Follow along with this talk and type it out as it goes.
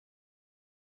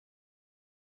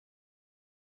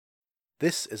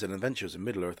This is an Adventures in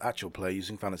Middle-earth actual play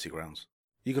using Fantasy Grounds.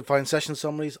 You can find session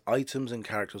summaries, items and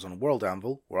characters on World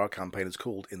Anvil, where our campaign is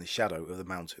called In the Shadow of the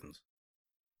Mountains.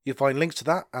 You'll find links to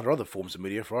that and our other forms of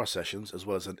media for our sessions, as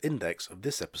well as an index of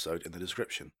this episode in the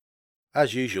description.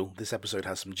 As usual, this episode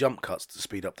has some jump cuts to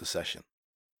speed up the session.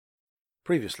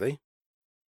 Previously,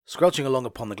 squelching along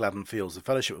upon the Gladden Fields, the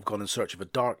Fellowship have gone in search of a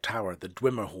dark tower, the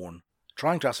Dwimmerhorn,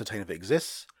 trying to ascertain if it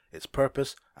exists, its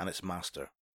purpose, and its master.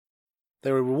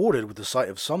 They were rewarded with the sight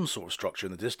of some sort of structure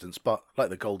in the distance, but,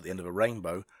 like the gold at the end of a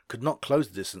rainbow, could not close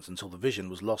the distance until the vision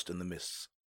was lost in the mists.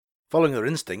 Following their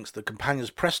instincts, the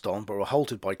companions pressed on but were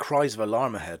halted by cries of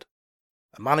alarm ahead.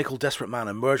 A manacled, desperate man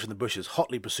emerged from the bushes,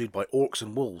 hotly pursued by orcs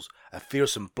and wolves, a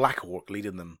fearsome black orc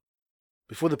leading them.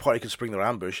 Before the party could spring their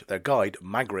ambush, their guide,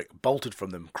 Magric, bolted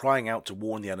from them, crying out to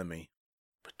warn the enemy.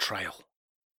 Betrayal.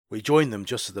 We joined them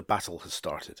just as the battle had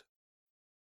started.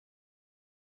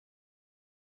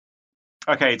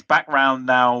 Okay, it's back round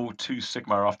now to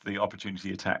Sigma after the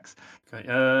opportunity attacks.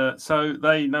 Okay, so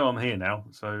they know I'm here now.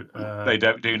 So they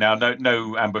don't do now.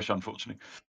 No ambush, unfortunately.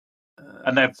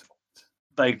 And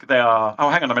they are. Oh,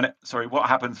 hang on a minute. Sorry, what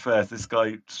happens first? This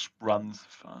guy runs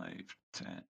 5,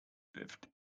 10, 15,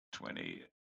 20,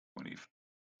 20,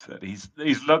 30.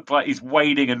 He's looked like he's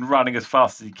wading and running as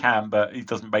fast as he can, but he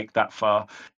doesn't make that far.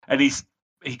 And he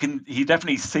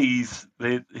definitely sees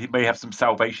he may have some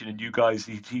salvation in you guys.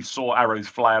 He saw arrows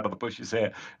fly out of the bushes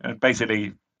here, and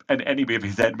basically an enemy of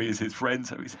his enemy is his friend,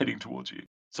 so he's heading towards you.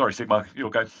 Sorry, Sigma, you'll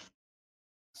go.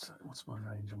 So what's my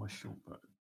range on my short bow?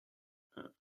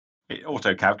 It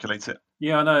auto calculates it.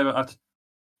 Yeah, I know. I have to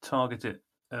target it,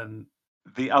 and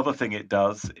the other thing it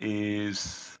does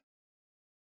is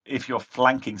if you're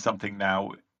flanking something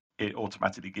now, it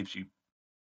automatically gives you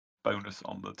bonus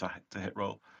on the to hit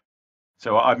roll.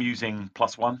 So I'm using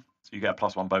 +1, so you get a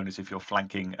 +1 bonus if you're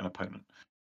flanking an opponent.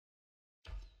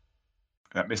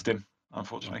 That missed him,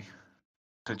 unfortunately.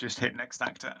 So just hit next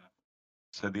actor.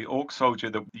 So the orc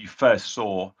soldier that you first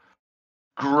saw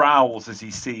growls as he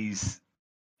sees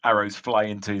arrows fly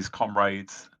into his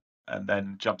comrades and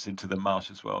then jumps into the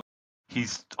marsh as well.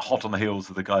 He's hot on the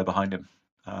heels of the guy behind him,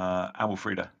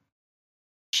 Amalfrida.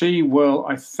 She will,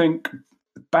 I think,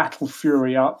 battle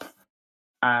fury up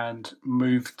and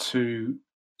move to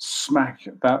smack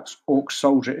that orc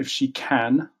soldier if she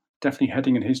can. Definitely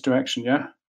heading in his direction, yeah?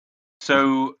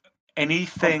 So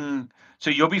anything...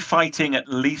 So you'll be fighting at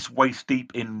least waist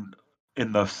deep in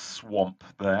the swamp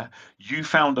there. You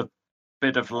found a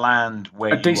bit of land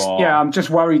where you are... Yeah, I'm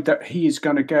just worried that he is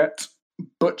going to get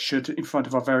butchered in front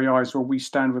of our very eyes while we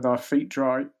stand with our feet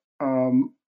dry.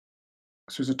 So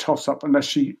it's a toss-up unless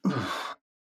she...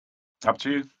 Up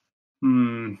to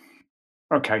you.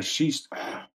 Okay, she's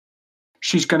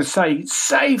going to say,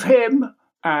 save him!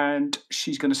 And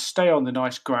she's going to stay on the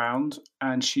nice ground,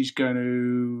 and she's going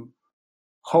to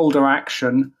hold her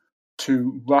action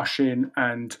to rush in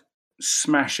and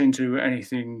smash into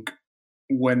anything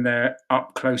when they're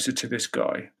up closer to this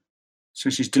guy. So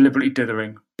she's deliberately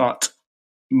dithering, but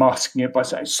masking it by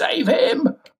saying, save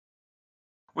him!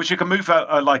 Which you can move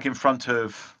like in front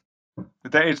of...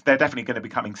 They're definitely going to be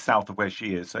coming south of where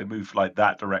she is, so move like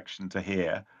that direction to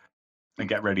here and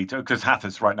get ready to... Because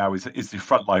Hathis right now is the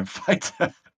frontline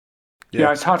fighter.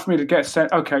 Yeah, it's hard for me to get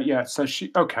sent. Okay, yeah, so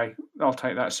okay, I'll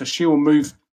take that. So she will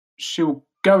move... She'll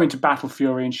go into battle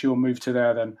fury and she will move to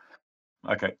there then.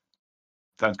 Okay.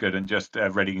 Sounds good, and just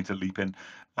ready to leap in.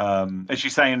 Is she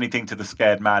saying anything to the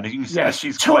scared man? Yes,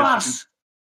 she's to us!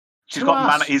 She's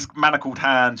got his manacled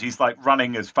hands. He's like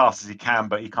running as fast as he can,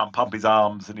 but he can't pump his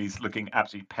arms, and he's looking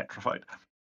absolutely petrified.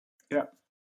 Yeah.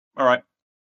 All right.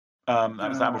 That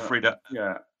was Amalfrida.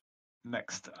 Yeah.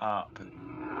 Next up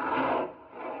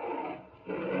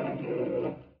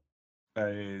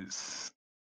is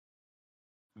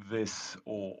this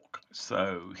orc.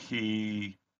 So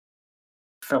he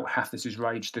felt Hathis's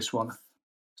rage. This one.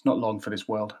 It's not long for this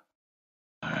world.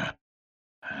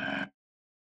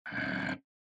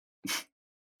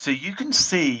 So you can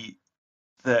see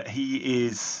that he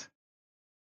is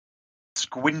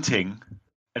squinting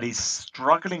and he's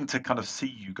struggling to kind of see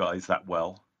you guys that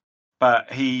well.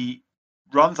 But he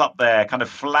runs up there, kind of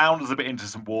flounders a bit into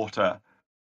some water,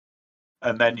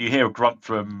 and then you hear a grunt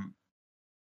from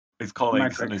his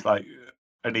colleagues,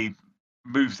 and he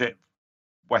moves it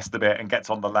west a bit and gets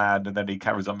on the land, and then he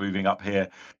carries on moving up here.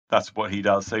 That's what he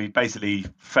does. So he basically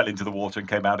fell into the water and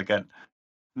came out again.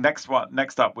 Next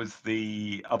up was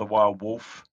the other wild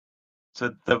wolf.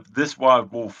 So this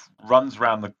wild wolf runs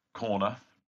around the corner,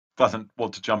 doesn't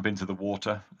want to jump into the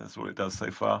water. That's what it does so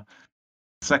far.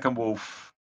 Second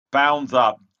wolf bounds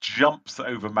up, jumps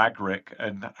over Magric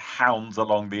and hounds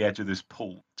along the edge of this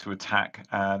pool to attack.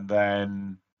 And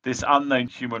then this unknown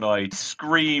humanoid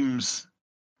screams.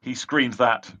 He screams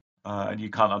that, and you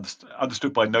can't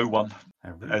understood by no one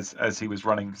as he was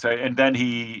running. So, and then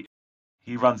he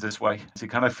runs this way. So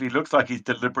he looks like he's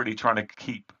deliberately trying to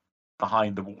keep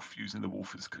behind the wolf, using the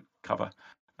wolf as cover.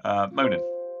 Monin,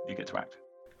 you get to act.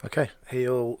 Okay,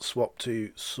 he'll swap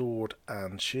to sword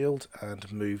and shield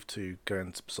and move to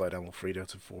go beside Amalfrida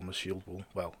to form a shield wall.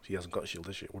 Well, she hasn't got a shield,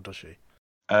 or does she?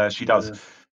 She does.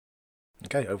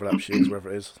 Okay, overlap shields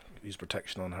wherever it is. Use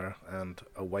protection on her and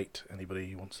await anybody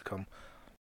who wants to come.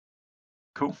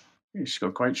 Cool. She's got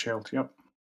a great shield, yep.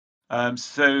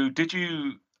 So did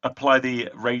you apply the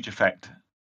rage effect?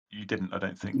 You didn't, I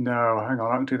don't think. No, hang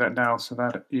on, I can do that now. So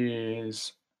that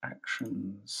is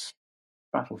actions.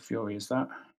 Battle Fury, is that?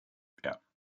 Yeah.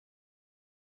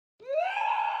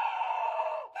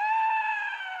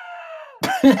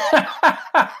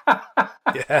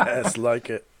 Yes, like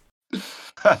it.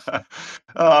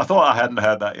 I thought I hadn't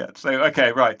heard that yet. So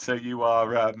okay, right. So you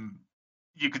are.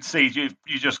 You can see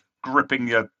you just gripping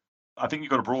your. I think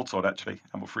you've got a broadsword actually.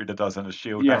 Amalfrida does, and a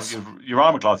shield. Yes. Your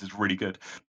armor class is really good.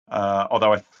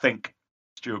 Although I think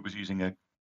Stuart was using a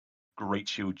great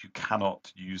shield. You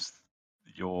cannot use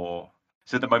your.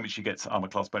 So at the moment she gets armor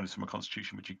class bonus from a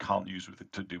constitution, which you can't use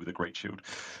to do with a great shield.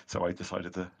 So I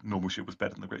decided the normal shield was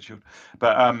better than the great shield.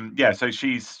 But yeah, so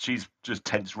she's just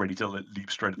tense, ready to leap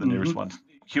straight at the nearest one.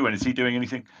 Huon, is he doing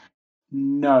anything?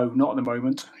 No, not at the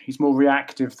moment. He's more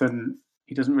reactive than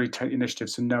he doesn't really take the initiative.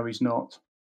 So no, he's not.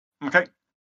 Okay.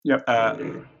 Yep.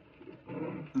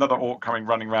 Another orc coming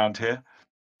running around here.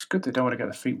 It's good they don't want to get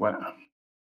their feet wet.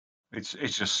 It's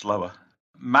just slower.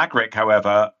 Magric,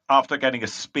 however, after getting a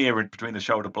spear in between the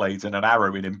shoulder blades and an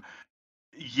arrow in him,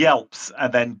 yelps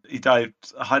and then he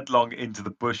dives headlong into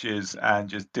the bushes and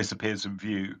just disappears from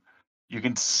view. You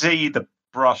can see the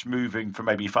brush moving for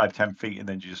maybe 5-10 feet and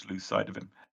then you just lose sight of him.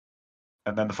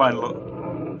 And then the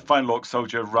final orc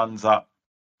soldier runs up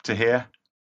to here,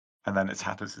 and then it's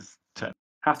Hathis' turn.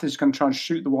 Hathis is going to try and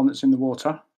shoot the one that's in the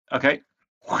water. Okay.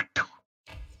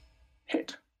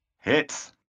 Hit.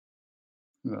 Hits.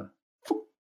 Yeah.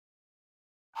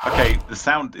 Okay, the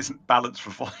sound isn't balanced for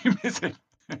volume, is it?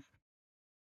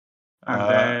 And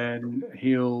then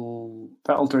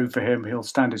that'll do for him. He'll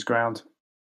stand his ground.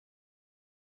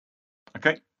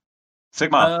 Okay.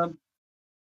 Sigmar.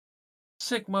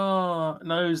 Sigmar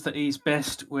knows that he's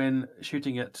best when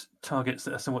shooting at targets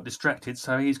that are somewhat distracted,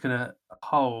 so he's going to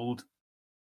hold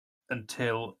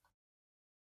until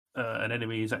an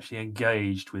enemy is actually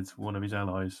engaged with one of his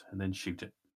allies, and then shoot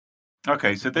it.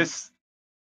 Okay, so this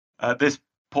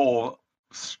poor,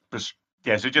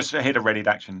 yeah, so just hit a readied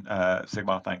action,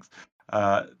 Sigmar, thanks.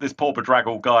 This poor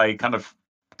bedraggled guy kind of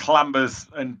clambers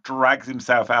and drags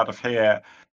himself out of here,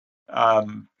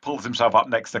 pulls himself up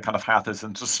next to kind of Hathis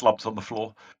and just slumps on the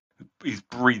floor. He's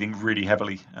breathing really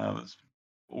heavily. That's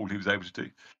all he was able to do.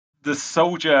 The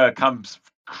soldier comes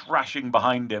crashing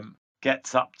behind him,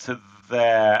 gets up to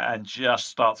there and just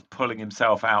starts pulling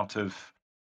himself out of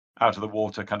the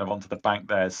water, kind of onto the bank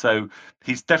there. So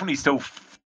he's definitely still,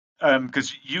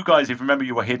 because you guys, if you remember,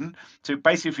 you were hidden. So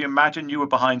basically, if you imagine you were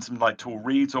behind some like tall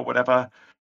reeds or whatever,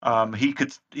 he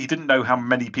didn't know how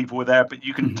many people were there, but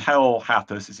you can tell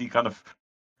Hathis as he kind of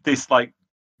this like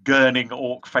gurning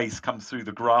orc face comes through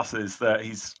the grasses that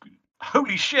he's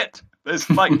holy shit. There's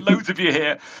like loads of you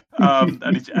here,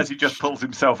 and as he just pulls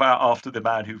himself out after the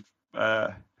man who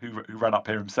ran up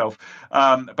here himself.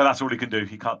 But that's all he can do.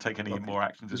 He can't take any more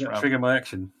actions this round. Trigger my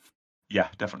action. Yeah,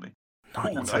 definitely.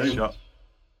 Nice shot.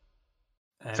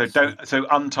 So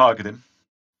untarget him.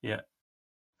 Yeah.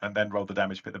 And then roll the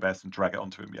damage, pick the best, and drag it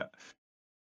onto him. Yeah.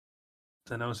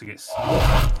 Then also gets.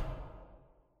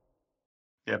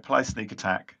 Yeah, apply sneak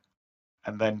attack,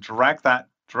 and then drag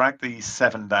the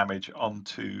 7 damage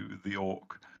onto the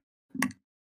orc,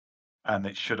 and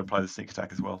it should apply the sneak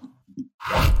attack as well.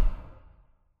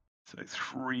 So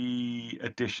 3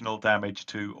 additional damage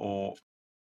to orc.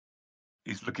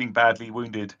 He's looking badly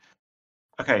wounded.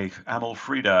 Okay,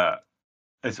 Amalfrida,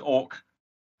 is orc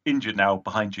injured now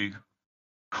behind you?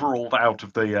 Crawled out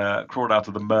of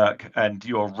the murk, and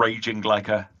you are raging like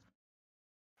a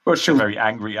very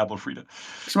angry Amalfrida.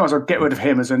 She might as well get rid of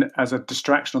him as a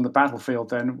distraction on the battlefield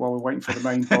then, while we're waiting for the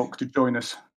main bulk to join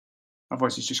us.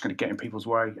 Otherwise, he's just going to get in people's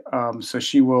way. So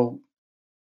she will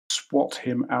swat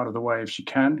him out of the way if she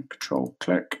can. Control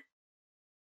click.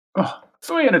 Oh,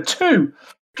 3 and a 2.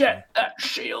 Get that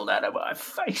shield out of my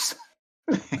face.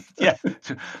 Yeah,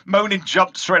 so Monin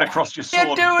jumped straight across your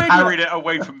sword, carried it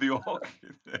away from the orc.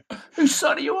 Whose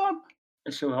side are you on?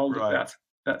 She'll hold it.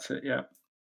 That's it. Yeah.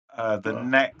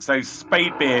 So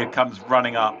Spadebeard comes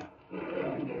running up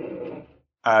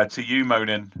to you,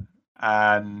 Monin,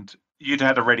 and you'd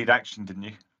had a readied action, didn't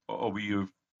you? Or were you?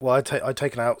 Well, I'd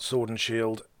taken out sword and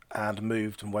shield and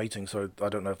moved and waiting, so I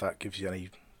don't know if that gives you any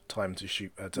time to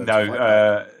shoot. To fight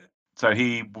back. So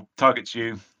he targets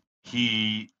you.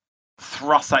 He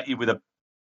thrusts at you with a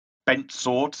bent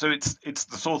sword. So it's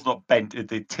the sword's not bent.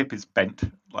 The tip is bent,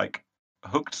 like a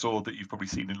hooked sword that you've probably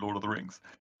seen in Lord of the Rings.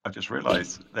 I've just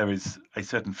realised there is a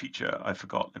certain feature I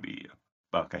forgot.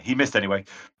 Okay, he missed anyway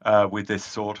with this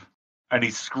sword, and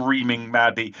he's screaming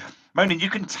madly. Monin, you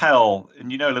can tell,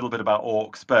 and you know a little bit about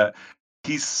orcs, but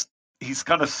he's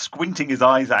kind of squinting his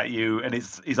eyes at you, and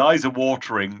his eyes are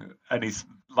watering, and he's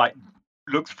like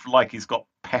looks like he's got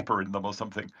pepper in them or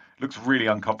something. Looks really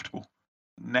uncomfortable.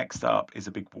 Next up is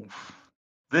a big wolf.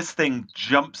 This thing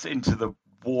jumps into the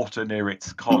water near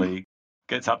its colleague,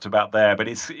 gets up to about there, but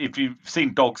if you've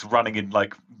seen dogs running in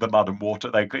like the mud and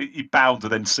water, he bounds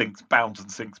and then sinks, bounds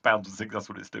and sinks, bounds and sinks. That's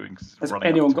what it's doing. Has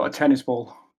anyone got a tennis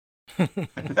ball?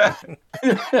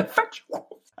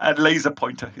 And laser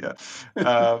pointer,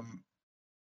 yeah.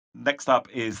 Next up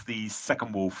is the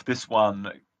second wolf. This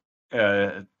one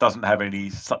doesn't have any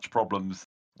such problems.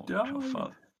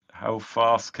 How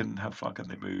far can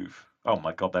they move? Oh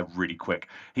my god, they're really quick.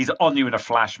 He's on you in a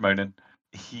flash, Monin.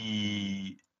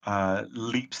 He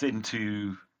leaps in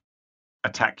to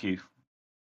attack you,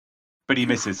 but he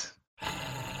misses.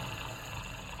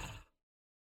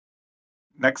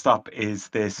 Next up is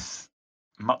this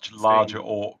much larger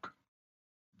orc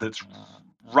that's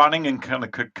running and kind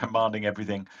of commanding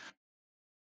everything.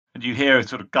 And you hear a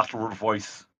sort of guttural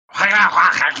voice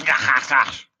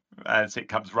as it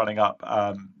comes running up.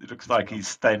 It looks like he's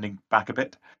standing back a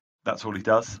bit. That's all he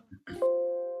does.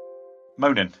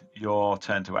 Monin, your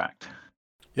turn to act.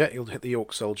 Yeah, he'll hit the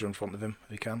orc soldier in front of him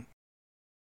if he can.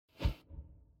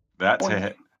 That's a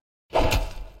hit.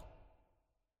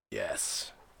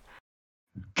 Yes.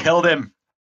 Killed him.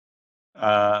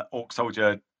 Orc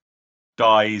soldier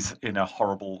dies in a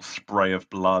horrible spray of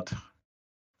blood.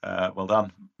 Well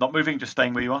done. Not moving, just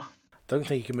staying where you are. Don't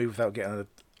think he can move without getting an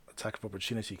attack of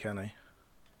opportunity, can he?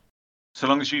 So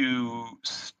long as you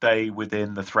stay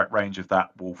within the threat range of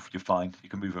that wolf, you're fine. You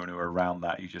can move anywhere around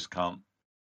that. You just can't.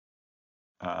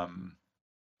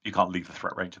 You can't leave the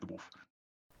threat range of the wolf.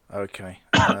 Okay.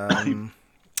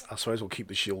 I suppose we'll keep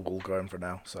the shield wall going for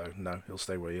now. So no, he'll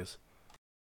stay where he is.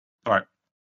 All right.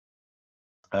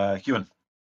 Huon.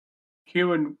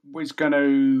 Huon was going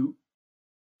to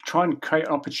try and create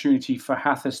an opportunity for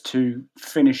Hathis to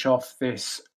finish off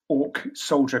this orc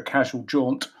soldier casual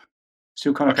jaunt. So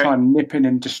he'll kind of try and nip in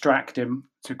and distract him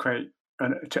to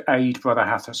aid Brother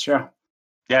Hathis, yeah?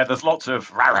 Yeah, there's lots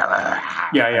of...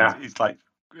 Yeah. He's like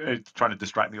trying to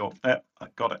distract the orc. Yeah, I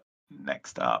got it.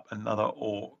 Next up, another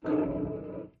orc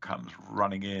comes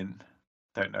running in.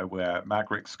 Don't know where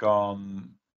Magric's gone.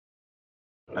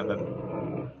 And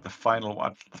then the final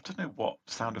one, I don't know what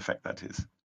sound effect that is.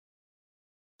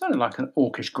 Sounded like an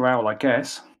orcish growl, I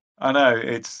guess. I know,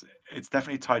 it's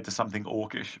definitely tied to something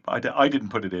orcish, but I didn't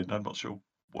put it in. I'm not sure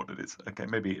what it is. Okay,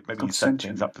 maybe you set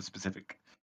things up for specific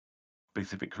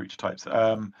creature types.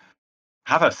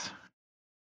 Hathis.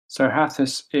 So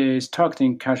Hathis is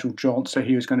targeting casual jaunt, so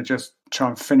he was going to just try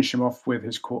and finish him off with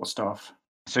his quarterstaff.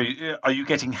 So are you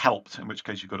getting helped? In which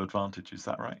case you've got advantage, is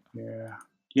that right? Yeah.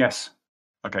 Yes.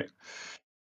 Okay.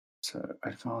 So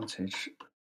advantage.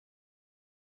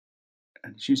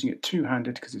 And he's using it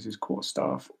two-handed because it's his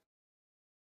quarterstaff.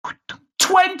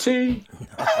 20!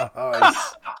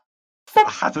 Nice.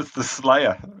 Hathis the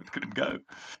Slayer. Look at him go.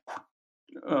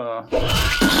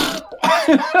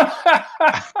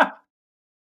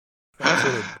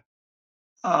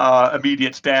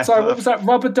 Immediate death. So what was that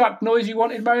rubber duck noise you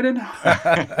wanted, Monin?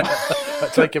 I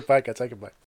take it back. And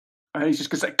he's just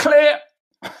going to say, clear!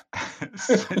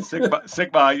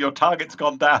 Sigma, your target's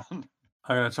gone down.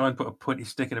 I'm going to try and put a pointy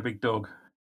stick in a big dog.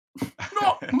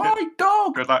 Not my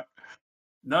dog! Good luck.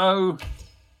 No.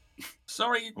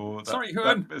 Sorry,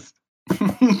 Huon.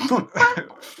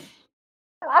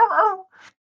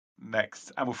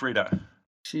 Next, Amalfrida.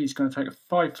 She's going to take a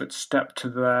 5-foot step to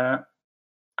there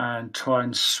and try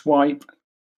and swipe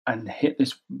and hit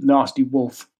this nasty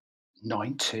wolf.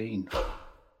 19.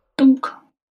 Dunk.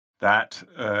 That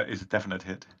is a definite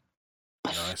hit.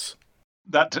 Nice.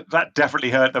 That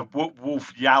definitely hurt. The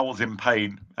wolf yowls in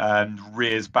pain and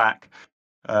rears back,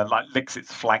 like licks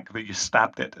its flank, but you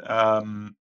stabbed it. But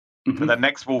the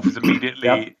next wolf is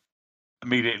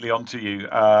immediately onto you.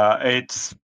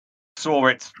 It saw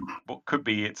its what could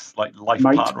be its like life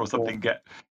partner or something get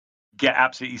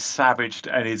absolutely savaged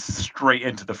and is straight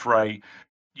into the fray.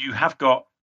 You have got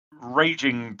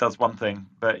raging does one thing,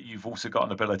 but you've also got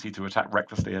an ability to attack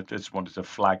recklessly. I just wanted to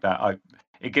flag that.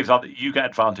 It gives other, you get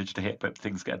advantage to hit, but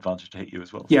things get advantage to hit you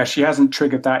as well. Yeah, she hasn't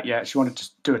triggered that yet. She wanted to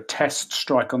do a test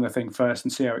strike on the thing first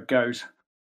and see how it goes.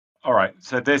 All right,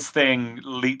 so this thing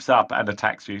leaps up and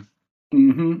attacks you.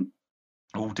 Mm-hmm.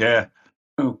 Oh dear.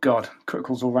 Oh God,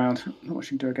 criticals all round. What she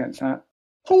can do against that?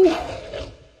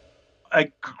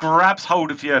 It grabs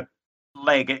hold of your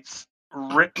leg. It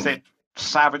rips it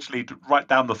savagely right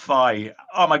down the thigh.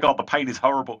 Oh my God, the pain is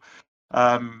horrible.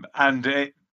 And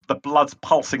the blood's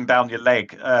pulsing down your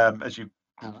leg as you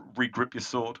regrip your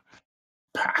sword.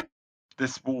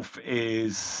 This wolf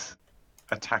is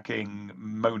attacking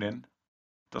Monin.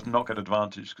 Does not get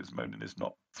advantage because Monin is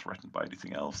not threatened by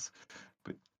anything else,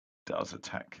 but does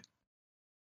attack.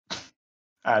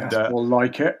 And That's more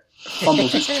like it.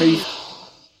 Fumbles its teeth.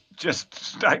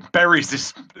 Just like, buries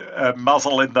this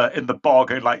muzzle in the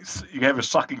bog, and like you have a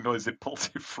sucking noise, it pulls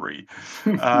it free.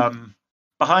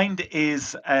 Behind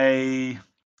is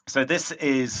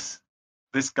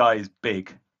this guy is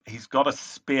big. He's got a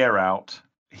spear out.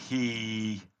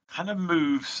 He kind of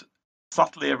moves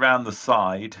subtly around the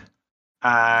side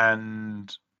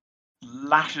and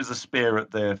lashes a spear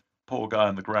at the poor guy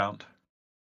on the ground.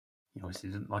 He obviously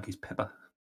didn't like his pepper.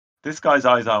 This guy's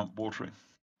eyes aren't watering.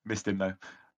 Missed him though.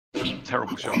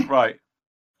 Terrible shot. Right.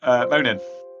 Monin.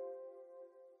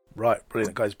 Right,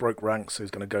 brilliant. Guy's broke ranks, so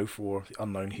he's going to go for the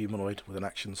unknown humanoid with an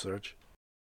action surge.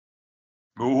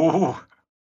 Ooh.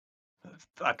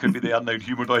 That could be the unknown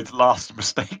humanoid's last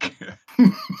mistake.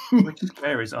 Which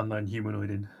square is unknown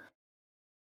humanoid in?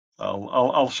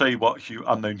 I'll show you what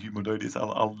unknown humanoid is.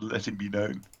 I'll let him be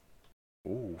known.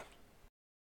 Ooh.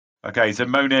 Okay, so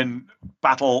Monin,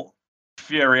 battle,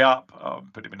 fury up.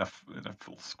 Put him in a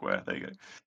full square. There you go.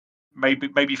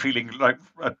 Maybe feeling like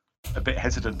a bit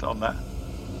hesitant on that.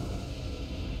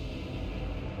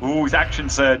 Ooh, his action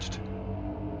surged.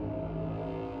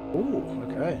 Ooh,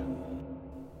 okay.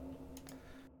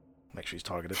 Make sure he's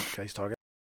targeted. Okay, he's targeted.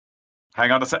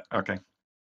 Hang on a sec. Okay.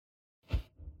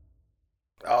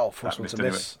 Oh, first one to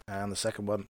miss, anyway. And the second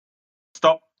one.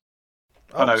 Stop.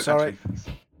 Oh, no, sorry.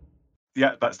 Actually,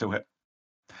 yeah, that still hit.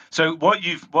 So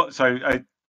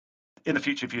in the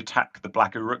future, if you attack the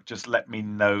Black Uruk, just let me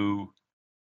know,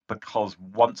 because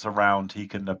once around he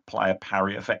can apply a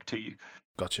parry effect to you.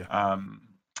 Gotcha.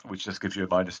 Which just gives you a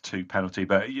 -2 penalty,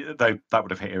 but that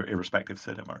would have hit irrespective,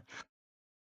 so don't worry.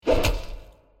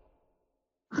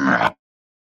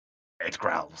 It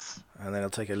growls. And then I'll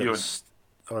take a little...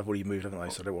 Oh, I've already moved, haven't I?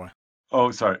 So don't worry.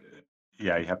 Oh, sorry.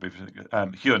 Yeah, you have moved.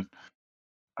 Hyun.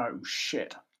 Oh,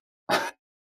 shit.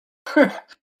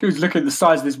 He was looking at the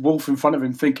size of this wolf in front of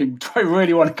him thinking, do I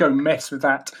really want to go mess with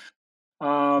that?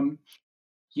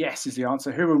 Yes is the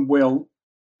answer. Hyun will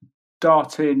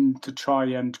dart in to try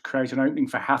and create an opening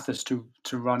for Hathis to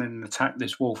run in and attack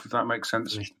this wolf, if that makes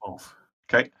sense. Wolf.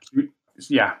 Okay.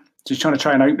 Yeah. So he's trying to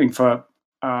try an opening for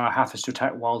Hathis to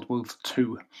attack Wild Wolf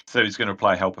 2. So he's going to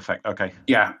apply help effect. Okay.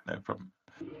 Yeah. No problem.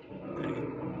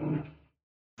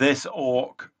 This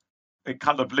orc, it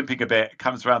kind of limping a bit,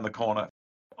 comes around the corner,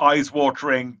 eyes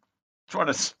watering, trying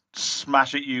to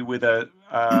smash at you with a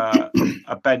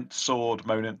bent sword,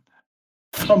 Monin.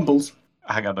 Fumbles.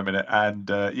 Hang on a minute. And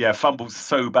fumbles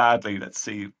so badly. Let's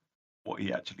see what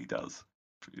he actually does.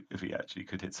 If he actually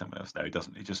could hit someone else. No, he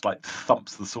doesn't. He just like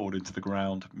thumps the sword into the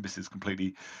ground, misses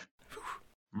completely.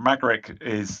 Magric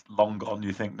is long gone,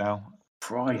 you think now?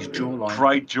 Fried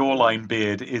jawline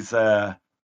beard is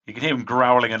you can hear him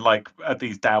growling and like at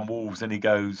these damn wolves, and he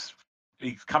comes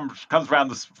around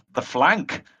the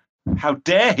flank. How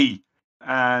dare he?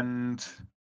 And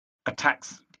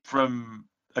attacks from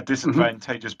a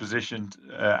disadvantageous position,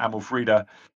 Amalfrida,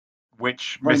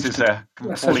 which misses her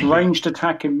completely. That says ranged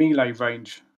attack in melee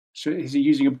range. So is he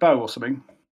using a bow or something?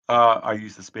 I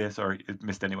used the spear, sorry. It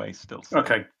missed anyway, still.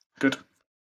 Okay, good.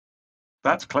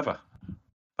 That's clever.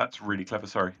 That's really clever,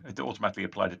 sorry. It automatically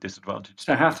applied a disadvantage.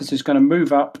 So Hathis is going to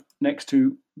move up next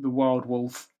to the wild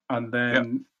wolf and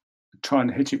then try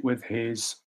and hit it with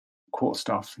his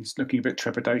quarterstaff. He's looking a bit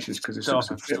trepidatious because it's a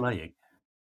bit slaying.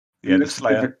 Yeah, the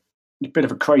slayer. A bit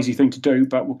of a crazy thing to do,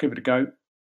 but we'll give it a go.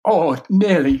 Oh,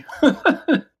 nearly.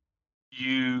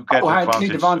 You get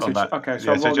advantage on that. Okay,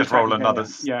 so just roll another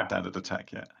standard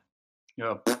attack. Yeah.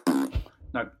 No.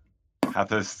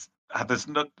 Hathis,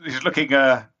 he's looking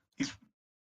a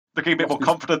bit more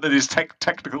confident than his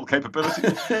technical capability.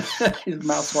 His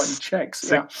mouth slightly checks.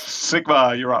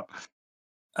 Sigmar, you're up.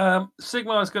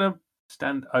 Sigmar is going to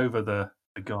stand over the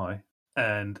guy,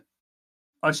 and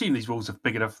I assume these walls are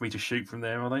big enough for me to shoot from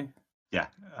there, are they? Yeah.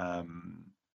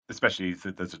 Especially if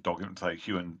there's a dog, so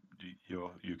Hyun,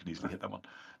 you can easily hit that one.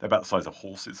 They're about the size of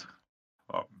horses.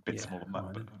 Well, a bit Yeah, smaller than that,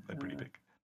 fine. but they're pretty big.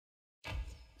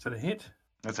 Is that a hit?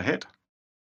 That's a hit.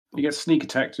 You get sneak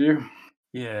attack, do you?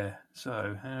 Yeah.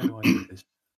 So how do I do this?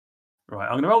 Right,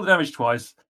 I'm going to roll the damage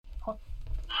twice.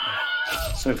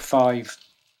 So 5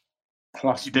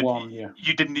 plus You didn't. 1, yeah.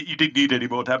 You didn't need any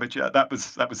more damage. Yeah, that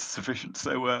was sufficient.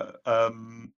 So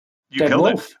you Dead killed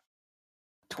wolf.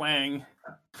 Twang.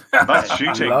 it. Nice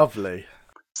shooting. Lovely.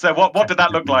 So what did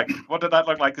that look like? What did that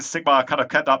look like? The Sigmar kind of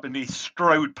cut up and he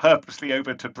strode purposely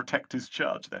over to protect his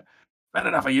charge there. Bad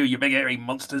enough of you big hairy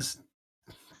monsters.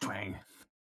 Twang.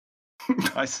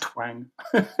 Nice. Twang.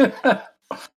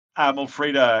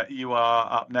 Amalfrida, you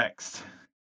are up next.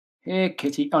 Here,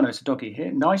 kitty. Oh, no, it's a doggy.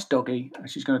 Here, nice doggy.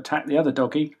 She's going to attack the other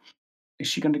doggy. Is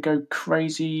she going to go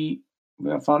crazy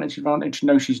with advantage?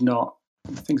 No, she's not.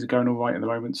 Things are going all right at the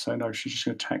moment, so no, she's just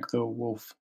going to attack the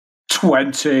wolf.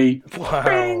 20. Wow.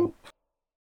 Bing!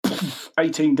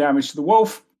 18 damage to the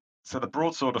wolf. So the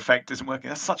broadsword effect isn't working.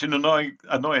 That's such an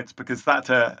annoyance because that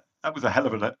was a hell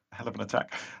of an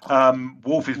attack.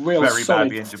 Wolf is Real very solid.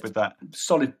 badly injured with that.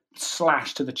 Solid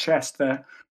slash to the chest there.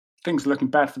 Things are looking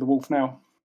bad for the wolf now.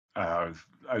 Oh,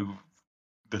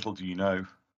 little do you know.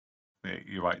 Yeah,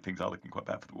 you're right, things are looking quite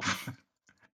bad for the wolf.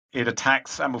 It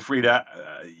attacks Amalfrida,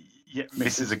 yet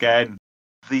misses again.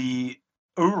 The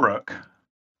Uruk,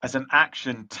 as an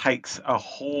action, takes a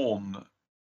horn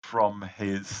from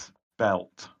his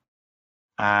belt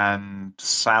and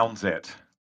sounds it.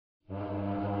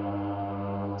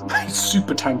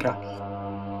 Super tanker.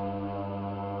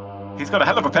 He's got a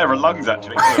hell of a pair of lungs,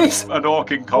 actually, for an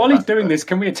orc in combat. While he's doing this,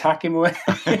 can we attack him away?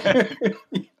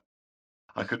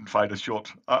 I couldn't find a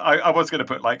short. I was going to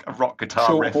put like a rock guitar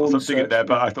Short riff or horn something in there, search,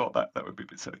 but yeah. I thought that would be a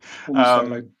bit silly.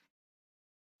 Solo.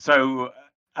 So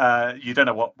you don't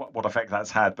know what effect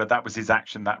that's had, but that was his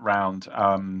action that round.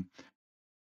 And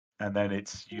then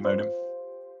it's you, Monin.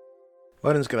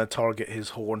 Monin's going to target his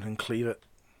horn and cleave it.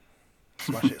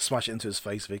 Smash it into his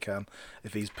face if he can.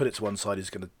 If he's put it to one side,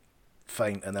 he's going to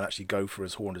feint and then actually go for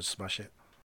his horn to smash it.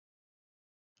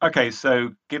 Okay,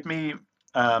 so give me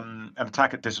an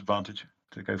attack at disadvantage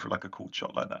to go for like a cool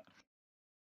shot like that.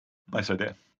 Nice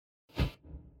idea.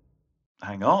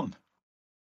 Hang on.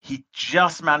 He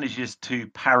just manages to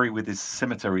parry with his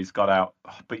scimitar he's got out,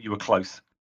 but you were close.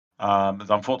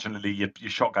 Unfortunately, your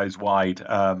shot goes wide,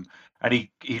 and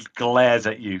he glares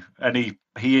at you, and he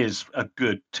is a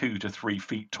good 2 to 3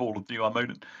 feet taller than you are,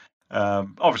 Monin.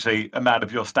 Obviously, a man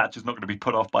of your stature is not going to be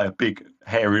put off by a big,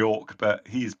 hairy orc, but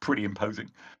he is pretty imposing.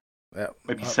 Yeah,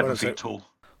 Maybe 7 feet tall.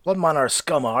 What manner of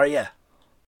scum are you?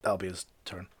 That'll be his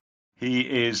turn. He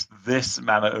is this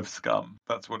manner of scum.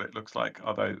 That's what it looks like.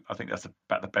 Although I think that's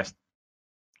about the best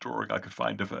drawing I could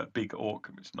find of a big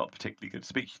orc. It's not particularly good.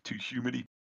 Speak too humany.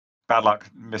 Bad luck.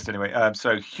 Missed anyway.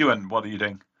 So, Huan, what are you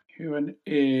doing? Huan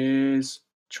is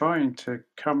trying to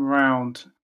come around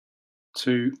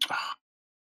to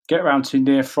get around to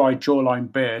near Fried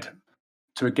Jawline Beard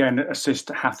to again assist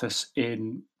Hathis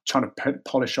in trying to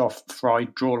polish off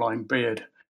Fried Jawline Beard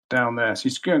down there. So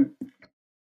he's going,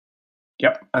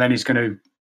 and then he's going to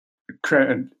create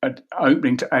an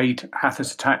opening to aid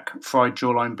Hathis attack Fried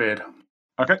Jawline Beard.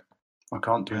 Okay. I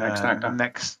can't do next actor.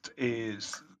 Next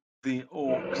is the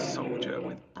orc soldier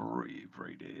with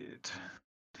braided.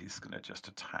 He's going to just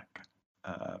attack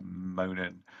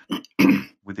Monin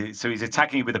with it. So he's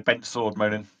attacking you with a bent sword,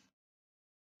 Monin,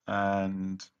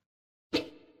 and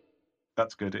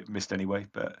that's good. It missed anyway,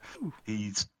 but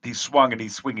he's swung and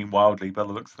he's swinging wildly by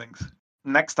the looks of things.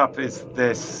 Next up is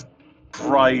this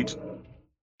Fried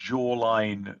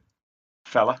Jawline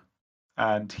fella,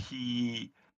 and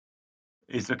he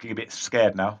is looking a bit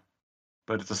scared now,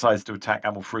 but decides to attack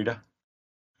Amalfrida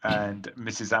and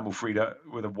misses Amalfrida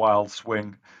with a wild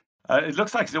swing. It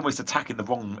looks like he's almost attacking the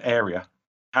wrong area.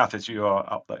 Hathis, you are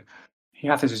up though.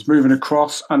 Hathis is moving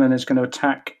across and then is going to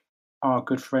attack our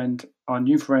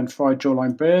new friend Fried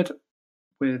Jawline Beard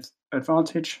with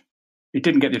advantage. He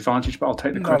didn't get the advantage, but I'll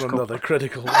take the critical. Not another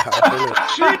critical. Wow,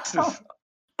 Jesus.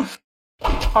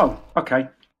 Oh, okay.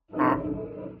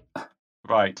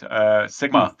 Right,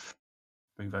 Sigmar.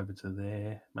 Move over to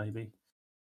there, maybe,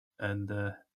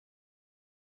 and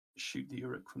shoot the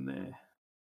Uruk from there.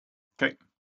 Okay.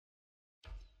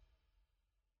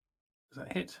 Does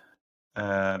that hit?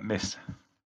 Miss.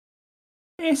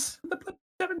 Yes, the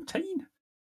 17.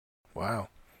 Wow.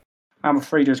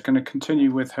 Amalfrida is going to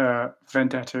continue with her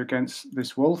vendetta against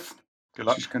this wolf. Good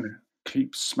luck. She's going to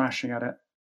keep smashing at it.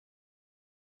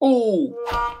 Oh!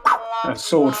 Her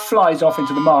sword flies off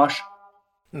into the marsh.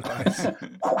 Nice.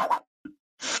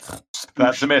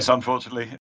 That's a miss, unfortunately.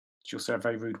 She'll say a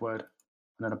very rude word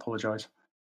and then apologise.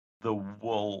 The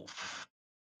wolf,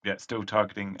 still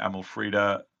targeting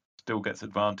Amalfrida. Still gets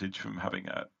advantage from having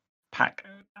a pack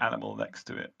animal next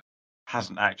to it.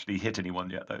 Hasn't actually hit anyone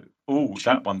yet, though. Oh,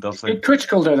 that one does. It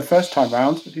critical there the first time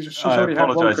round. She's already had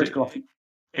one critical.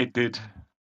 It did.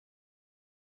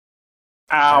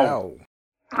 Ow.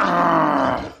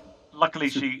 Luckily,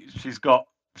 she's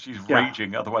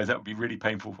raging. Otherwise, that would be really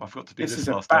painful. I forgot to do this is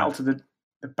last a battle time.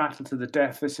 The battle to the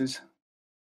death. This is.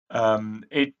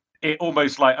 It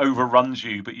almost like overruns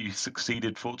you, but you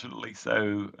succeeded, fortunately.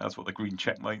 So that's what the green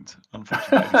check means.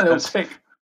 Unfortunately,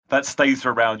 that stays for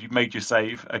a round. You made your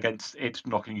save against it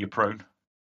knocking you prone.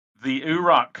 The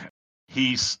Uruk,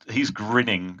 he's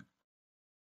grinning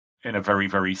in a very,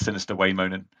 very sinister way,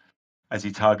 Monin, as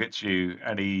he targets you,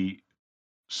 and he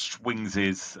swings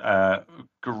his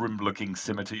grim-looking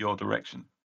scimitar your direction,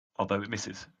 although it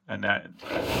misses. And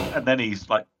then he's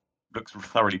like looks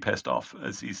thoroughly pissed off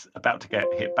as he's about to get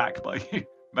hit back by you.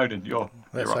 Monin,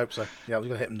 let's hope so. Yeah, I was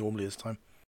going to hit him normally this time.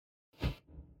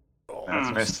 That's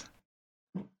a miss.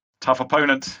 Tough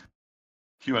opponent.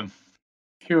 Huon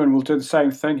will do the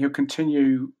same thing. He'll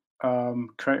continue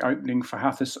create opening for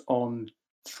Hathis on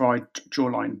fried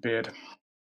jawline beard.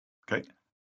 Okay.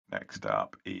 Next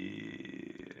up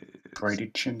is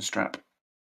braided chin strap,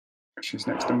 which is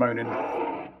next to Monin.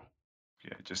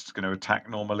 Yeah, just going to attack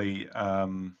normally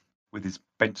with his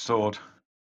bent sword.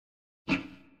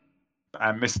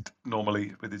 And missed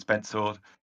normally with his bent sword.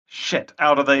 Shit!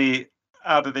 Out of the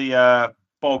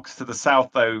bogs to the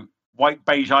south, though, white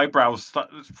beige eyebrows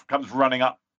comes running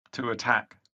up to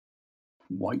attack.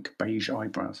 White beige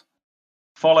eyebrows.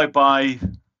 Followed by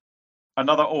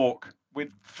another orc with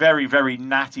very, very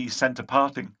natty centre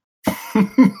parting.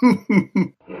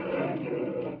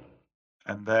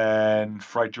 And then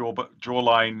fried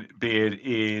jawline beard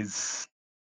is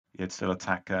he'd still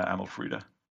attack Amalfrida.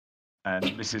 And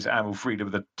Mrs. Amalfrida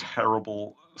with a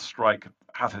terrible strike.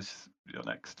 Hathis, you're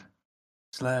next.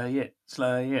 Slay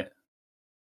it.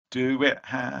 Do it,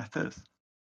 Hathis.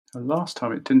 The last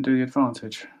time it didn't do the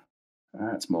advantage.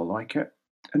 That's more like it.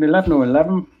 An 11 or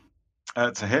 11?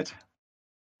 It's a hit.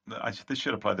 This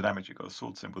should apply the damage. You got a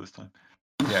sword symbol this time.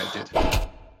 Yeah, it did.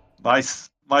 Nice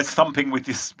thumping with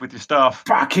your staff.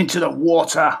 Back into the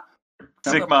water.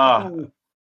 Sigmar.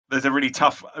 There's a really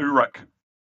tough Uruk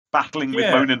battling with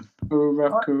Monin.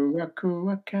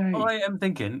 Uruk. I am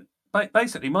thinking,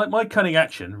 basically, my cunning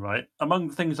action, right? Among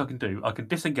the things I can do, I can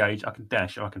disengage, I can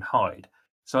dash, or I can hide.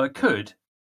 So I could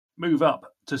move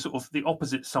up to sort of the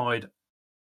opposite side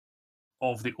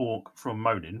of the orc from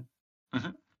Monin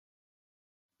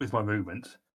with my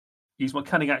movement. Use my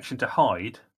cunning action to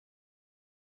hide,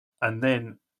 and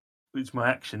then use my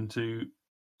action to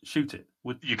shoot it.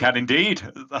 You can indeed.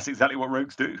 That's exactly what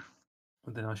rogues do.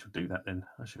 Well, then I shall do that then.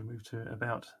 I shall move to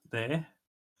about there.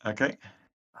 Okay.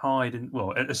 Hide, and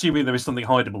assuming there is something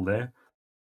hideable there.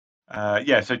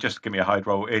 So just give me a hide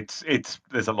roll. It's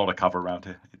there's a lot of cover around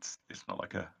here. It's not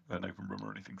like an open room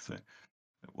or anything. So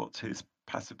what's his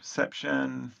passive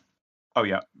perception? Oh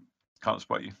yeah, can't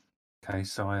spot you. Okay,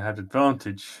 so I had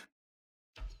advantage.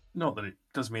 Not that it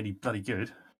does me any bloody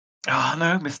good. Oh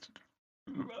no, missed.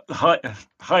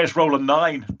 Highest roll of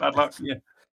 9. Bad luck. Yeah.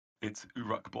 It's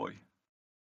Uruk boy.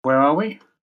 Where are we?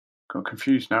 Got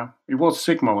confused now. It was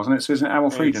Sigmar, wasn't it? So isn't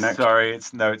Amalfrida next? Sorry,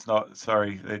 it's not.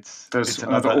 Sorry, There's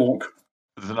another orc.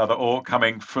 There's another orc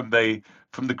coming from the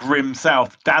grim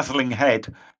south, dazzling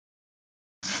head.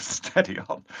 Steady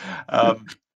on.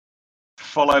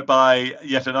 Followed by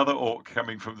yet another orc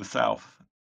coming from the south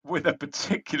with a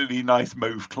particularly nice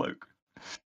mauve cloak,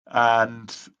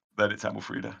 and then it's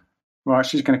Amalfrida. Right,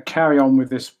 she's going to carry on with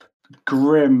this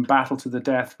grim battle to the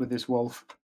death with this wolf.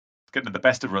 It's getting the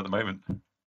best of her at the moment.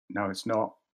 No, it's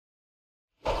not.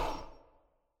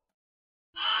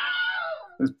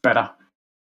 It's better.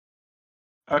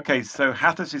 Okay, so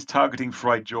Hathis is targeting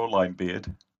fried jawline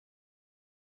beard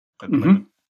at the moment.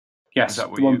 Yes. Is that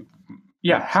what you...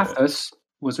 Yeah, Hathis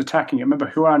was attacking it. Remember,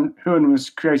 Huon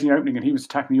was creating an opening and he was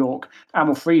attacking the orc.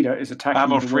 Amalfrida is attacking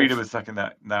Amalfrida was attacking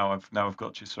that. Now I've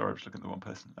got you. Sorry, I was looking at the wrong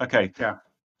person. Okay. Yeah.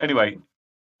 Anyway,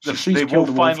 the wolf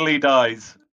finally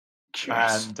dies.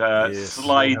 Yes. And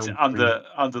slides under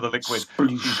the liquid.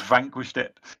 He's vanquished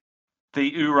it. The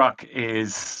Uruk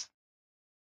is...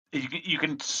 You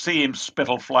can see him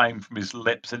spittle flying from his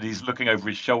lips, and he's looking over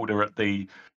his shoulder at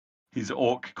his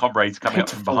orc comrades coming up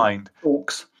from behind.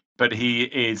 Orcs. But he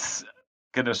is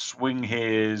going to swing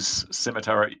his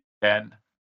scimitar at you again.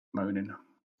 Monin.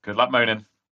 Good luck, Monin.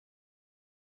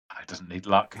 It doesn't need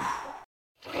luck.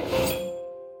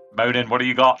 Monin, what do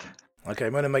you got? Okay,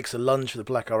 Monin makes a lunge for the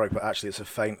black Uruk, but actually it's a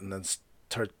feint, and then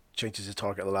changes his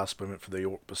target at the last moment for the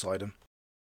orc beside him.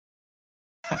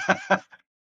 Going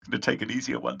to take an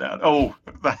easier one down. Oh,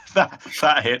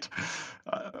 that hit.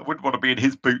 I wouldn't want to be in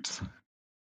his boots.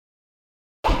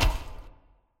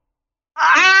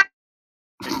 Ah!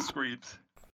 It screams.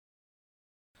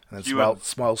 And then Huon.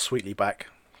 smiles sweetly back.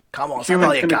 Come on, Huon's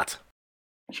somebody you gonna- got.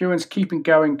 Huon's keeping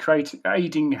going,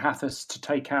 aiding Hathis to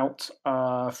take out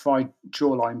Fried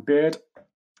Jawline Beard.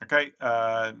 Okay,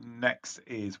 next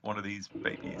is one of these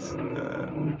babies.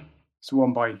 It's the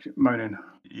one by Monin.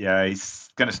 Yeah, he's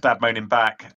going to stab Monin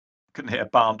back. Couldn't hit a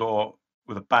barn door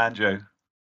with a banjo,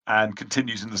 and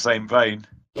continues in the same vein.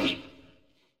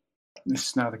 This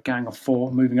is now the gang of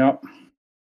 4 moving up.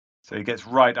 So he gets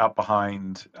right up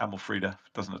behind Amalfrida.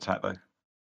 Doesn't attack though.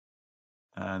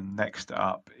 And next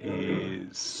up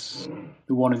is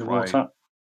The one in the Right. water.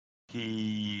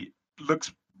 he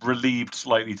looks relieved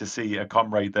slightly to see a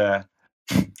comrade there.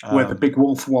 Where the big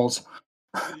wolf was.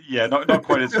 Yeah, not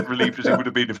quite as relieved as he would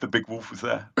have been if the big wolf was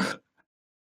there. But,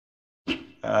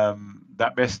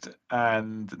 that missed.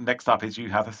 And next up is you,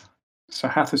 Hathis. So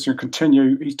Hathis will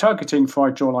continue. He's targeting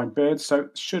Fried Jawline Beard, so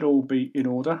it should all be in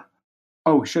order.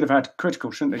 Oh, he should have had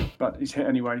critical, shouldn't he? But he's hit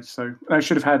anyway, so he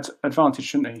should have had advantage,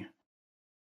 shouldn't he?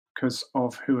 Because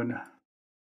of Huon.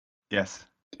 Yes.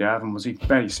 Yeah, Evan was he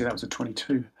barely see that was a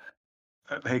 22.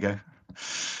 There you go.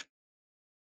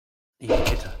 Easy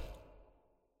hitter.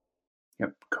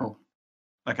 Yep, cool.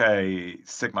 Okay,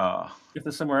 Sigmar. If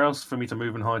there's somewhere else for me to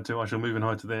move and hide to, I shall move and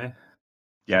hide to there.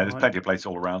 Yeah, there's Right. plenty of place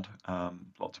all around.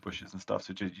 Lots of bushes and stuff.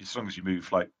 So just, as long as you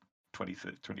move like 20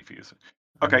 feet or so.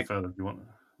 Okay. Further if you want.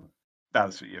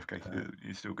 That's okay.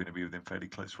 You're still going to be within fairly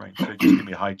close range. So just give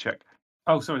me a hide check.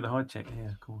 Oh, sorry, the hide check. Yeah,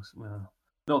 of course. Well,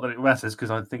 not that it matters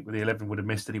because I think with the 11 would have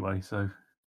missed anyway. So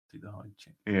do the hide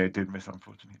check. Yeah, it did miss,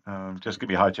 unfortunately. Just give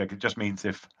me a hide check. It just means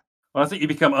if. Well, I think you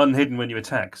become unhidden when you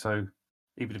attack. So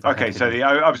even if Okay, so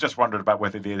I was just wondering about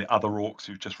whether the other orcs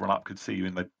who've just run up could see you,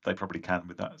 and they probably can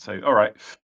with that. So all right.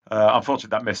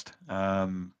 Unfortunately, that missed.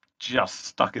 Just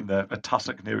stuck in a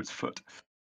tussock near its foot.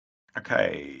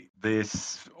 Okay,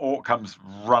 this orc comes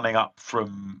running up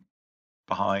from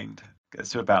behind,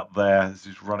 gets to about there.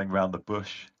 He's running around the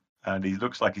bush, and he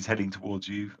looks like he's heading towards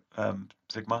you,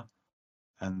 Sigmar.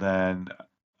 And then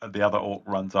the other orc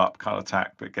runs up, can't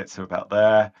attack, but gets to about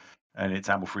there, and it's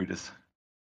Amalfrida's.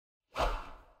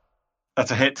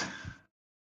 That's a hit.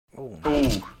 Oh,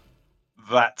 Ooh,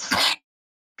 that's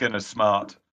gonna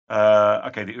smart.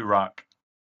 Okay, the Uruk.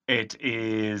 It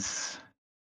is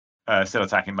still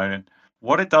attacking Monin.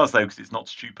 What it does, though, because it's not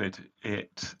stupid,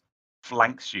 it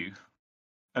flanks you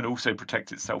and also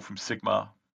protects itself from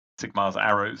Sigmar's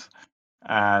arrows,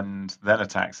 and then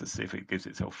attacks to see if it gives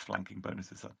itself flanking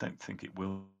bonuses. I don't think it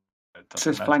will. It It says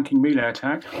doesn't matter. flanking melee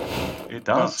attack, It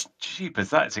does. Jeepers,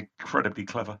 that is incredibly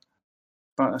clever.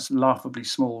 but that's a laughably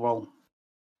small roll.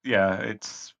 Yeah,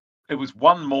 it was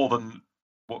one more than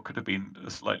what could have been a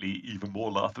slightly even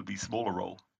more laughably smaller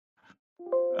roll.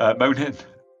 Monin,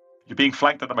 you're being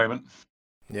flanked at the moment.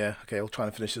 yeah. Okay, I'll try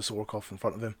and finish this orc off in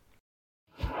front of him.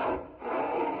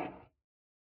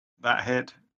 That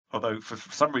hit, although for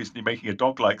some reason you're making a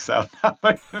dog-like sound.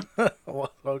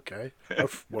 Well, okay.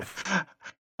 Woof, woof.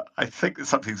 I think that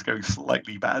something's going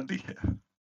slightly bandy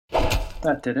here.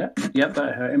 That did it. Yep,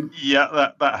 that hurt him.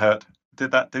 Yeah, that hurt.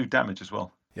 Did that do damage as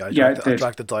well? Yeah, Yeah, I it did.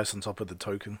 dragged the dice on top of the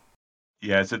token.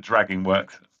 Yeah, it's a dragging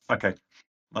work. Okay,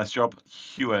 nice job.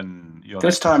 Huon, you're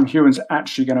This next. time, Huon's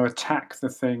actually going to attack the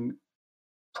thing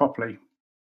properly.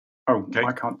 Oh, Okay.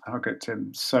 I can't target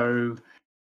him. So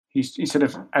he's instead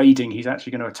of aiding, he's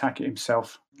actually going to attack it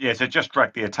himself. Yeah, so just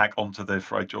drag the attack onto the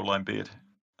Fried Jawline Beard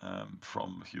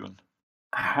from Huon.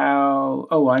 How?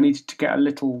 Oh, I needed to get a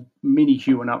little mini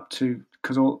Huon up to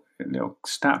because a little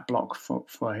stat block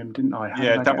for him, didn't I? How did I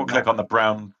Yeah, get double click that? on the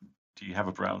brown. Do you have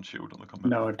a brown shield on the combat?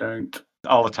 No, I don't.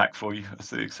 I'll attack for you. That's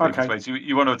the safest Okay. way. So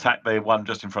you want to attack the one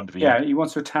just in front of you. Yeah, he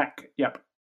wants to attack. Yep.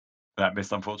 That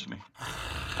missed, unfortunately.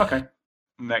 Okay.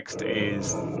 Next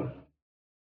is.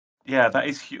 Yeah, that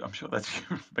is Hugh. I'm sure that's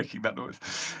you making that noise.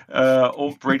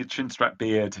 Orc braided chin strap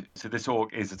beard. So this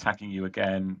orc is attacking you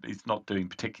again. He's not doing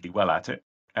particularly well at it.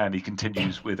 And he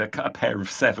continues with a pair of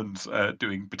sevens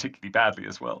doing particularly badly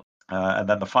as well. And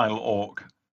then the final orc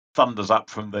thunders up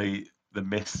from the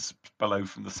mists below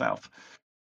from the south.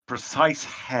 Precise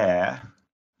Hair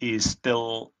is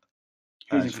still.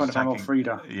 He's in she's front of attacking-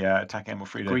 Amalfrida. Yeah, attacking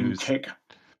Amalfrida. Green who's- tick.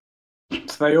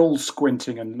 So they all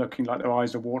squinting and looking like their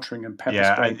eyes are watering and pepper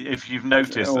Yeah, spray. and if you've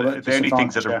noticed, All the at only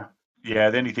things that disadvantage,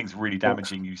 are the only things really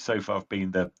damaging you so far have been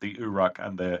the Uruk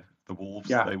and the wolves.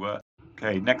 Yeah. They were.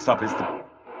 Okay, next up is the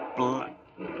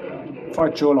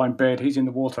Fight Jawline Beard. He's in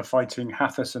the water fighting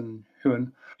Hathis and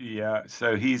Huon. yeah.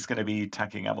 So he's going to be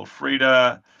attacking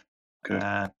Amalfrida, Good.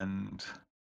 and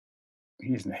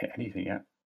He hasn't hit anything yet.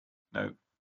 No.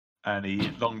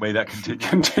 And long may that continue.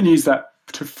 Continues that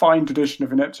to fine tradition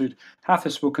of ineptitude.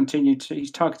 Hathis will continue to.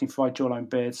 He's targeting Fried Jawline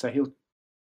Beard, so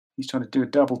he's trying to do a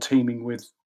double teaming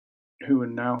with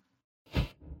Huan now.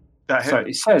 So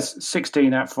it says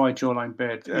 16 at Fried Jawline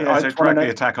Beard. Yeah, so drag the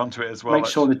attack onto it as well. Make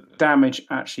sure the damage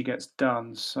actually gets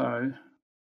done. So.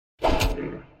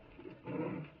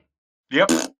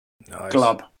 Yep. Nice.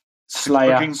 Glub.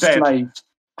 Slayer.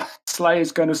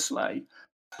 Slayer's going to slay.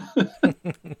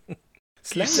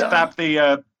 You stabbed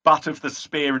the butt of the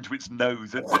spear into its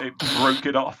nose and it broke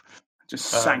it off. Just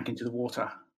sank into the water.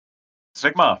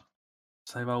 Sigmar.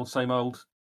 Same old.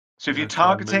 So if you're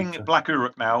targeting Black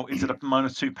Uruk now, it's at a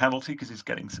 -2 penalty because he's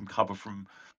getting some cover from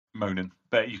Monin.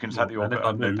 But you can attack the Orc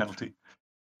at no penalty.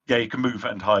 Yeah, you can move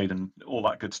and hide and all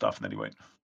that good stuff, and then he won't.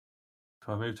 If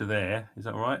I move to there, is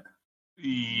that all right?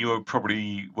 You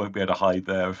probably won't be able to hide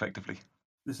there effectively.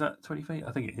 Is that 20 feet?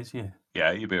 I think it is, yeah.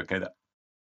 Yeah, you'll be okay there.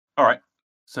 All right.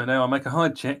 So now I make a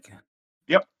hide check.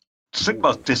 Yep.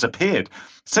 Sigmar's disappeared.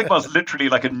 Sigmar's literally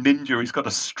like a ninja. He's got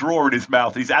a straw in his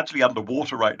mouth. He's actually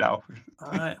underwater right now.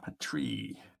 I'm a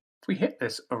tree. Have we hit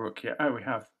this Uruk yet? Oh, we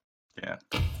have. Yeah.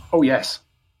 Oh, yes.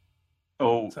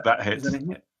 Oh, that hits. Is that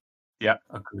in it? Yeah.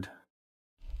 Oh, good.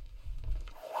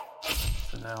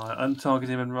 So now I untarget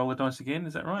him and roll the dice again.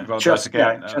 Is that right? Roll dice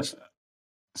again.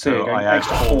 So I add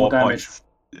 4 damage. Points.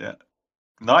 Yeah.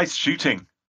 Nice shooting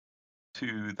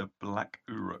to the Black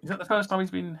Uruk. Is that the first time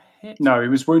he's been hit? No, he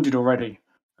was wounded already.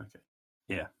 Okay.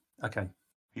 Yeah. Okay.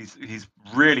 He's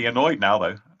really annoyed now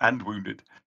though, and wounded.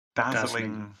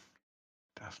 Dazzling.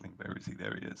 Where is he?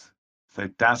 There he is. So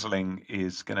Dazzling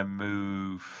is going to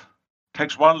move.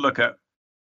 Takes one look at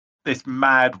this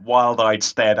mad, wild-eyed,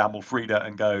 stared Amalfrida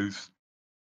and goes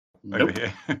over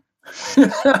here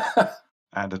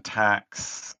and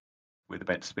attacks with a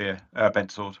bent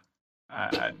sword,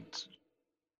 and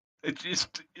it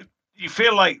just you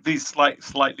feel like these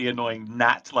slightly annoying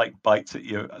gnat-like bites at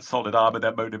your solid armor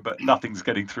they're moaning, but nothing's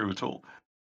getting through at all.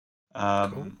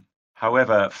 Cool.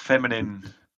 However, feminine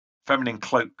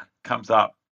cloak comes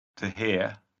up to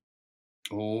here.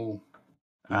 Oh,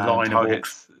 and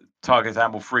targets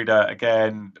Amalfrida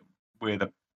again with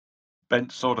a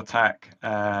bent sword attack,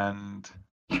 and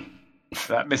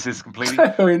that misses completely.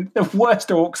 I mean, the worst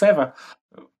orcs ever.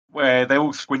 Where they're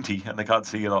all squinty and they can't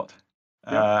see a lot.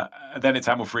 Yeah. And then it's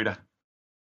Amalfrida.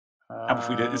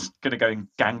 Amalfrida is going to go in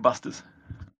gangbusters.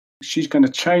 She's going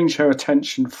to change her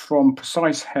attention from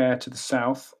Precise Hair to the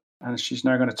south, and she's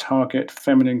now going to target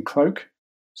Feminine Cloak.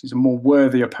 She's a more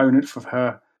worthy opponent for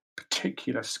her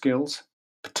particular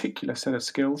set of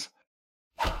skills.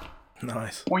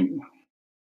 Nice. Point.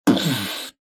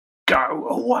 Go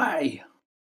away.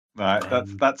 Right,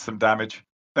 that's some damage.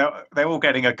 They're all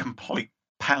getting a complete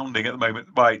pounding at the moment.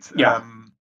 Right. Yeah.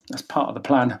 That's part of the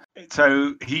plan.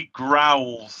 So he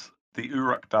growls, the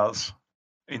Uruk does,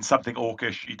 in something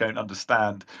orcish you don't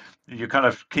understand. You're kind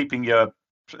of keeping your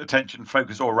attention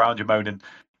focused all around you, Monin.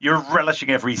 You're relishing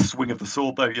every swing of the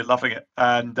sword, though. You're loving it.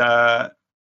 And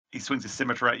he swings his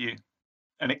scimitar at you,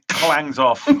 and it clangs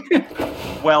off.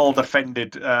 Well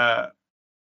defended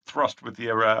thrust with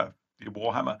your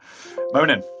warhammer.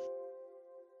 Monin.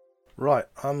 Right,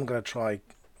 I'm going to try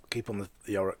keep on the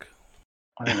Uruk.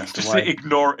 I think that's the Just way.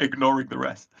 ignoring the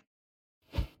rest.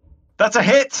 That's a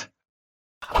hit!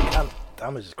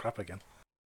 Damage is crap again.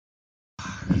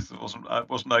 It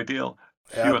wasn't ideal.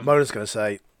 Mona's going to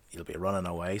say, you'll be running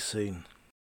away soon.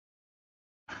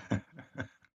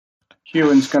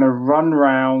 Huan's going to run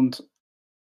round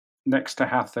next to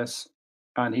Hathis,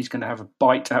 and he's going to have a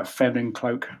bite at Feminine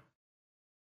Cloak.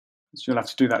 So you'll have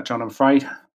to do that, John, I'm afraid.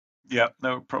 Yeah,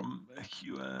 no problem.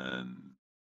 Huan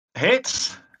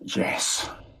hits. Yes.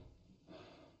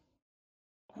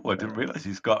 Oh, I didn't realise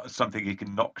he's got something he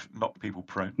can knock people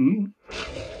prone.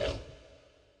 Mm.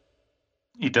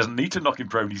 He doesn't need to knock him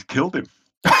prone. He's killed him.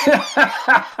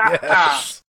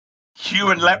 Yes.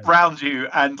 Huan leapt round you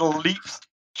and leaps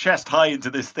chest high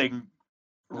into this thing,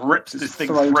 rips this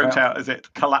thing's throat out as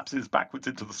it collapses backwards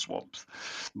into the swamps.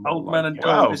 Old man and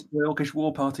dog, this Orcish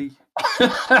war party.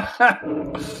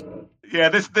 Yeah,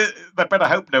 they better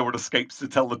hope no one escapes to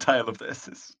tell the tale of this.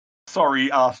 It's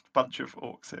sorry-asked bunch of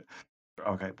orcs here.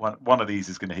 Okay, one of these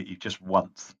is going to hit you just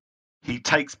once. He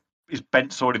takes his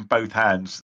bent sword in both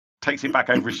hands, takes it back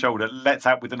over his shoulder, lets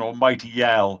out with an almighty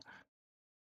yell,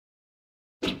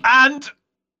 and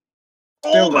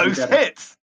Still almost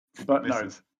hits. But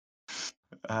misses.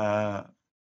 And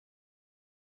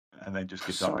then just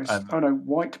gives up. Oh no,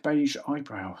 white beige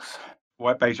eyebrows.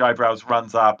 White beige eyebrows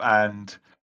runs up and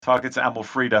targets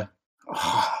Amalfrida.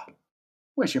 Oh,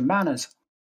 where's your manners?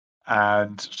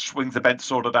 and swings the bent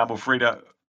sword at Amalfrida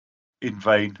in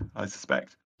vain, I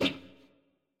suspect.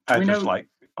 And just like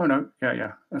Oh no,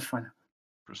 yeah, that's fine.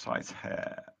 precise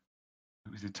hair.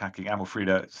 Who's attacking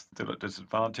Amalfrida? Still at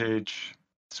disadvantage.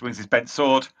 Swings his bent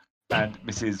sword and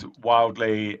misses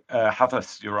wildly.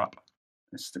 Hathas, you're up.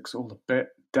 This looks all a bit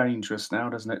dangerous now,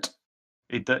 doesn't it?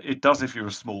 It does if you're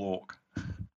a small orc.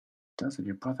 Does it?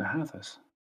 Your brother Hathas.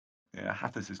 Yeah,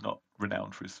 Hathas is not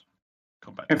renowned for his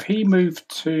combat. If he moved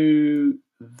to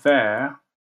there,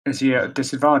 is he at a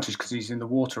disadvantage because he's in the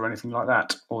water or anything like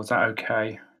that? Or is that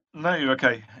okay? No, you're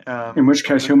okay. In which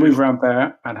case, he'll move around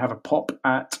there and have a pop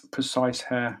at precise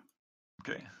hair.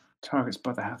 Okay. Targets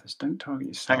brother Hathas. Don't target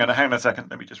yourself. Hang on a second.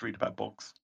 Let me just read about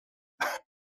bogs.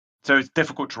 So it's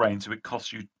difficult terrain, so it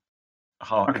costs you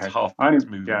half. Okay. It's half. I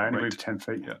only rate. moved 10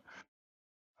 feet.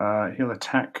 Yeah. He'll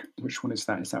attack. Which one is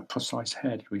that? Is that precise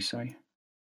hair, did we say?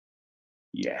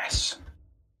 Yes.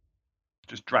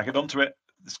 Just drag it onto it.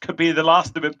 This could be the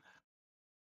last of him.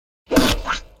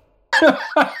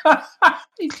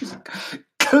 He's just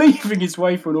cleaving his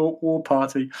way for an orc war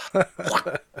party.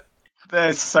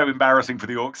 They're so embarrassing for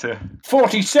the orcs here.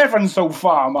 47 so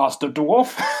far, Master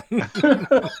Dwarf.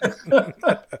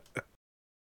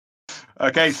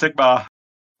 Okay, Sigmar.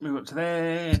 Move up to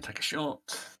there, take a shot.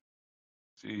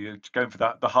 So you're going for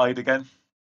the hide again?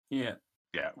 Yeah.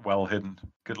 Yeah, well hidden.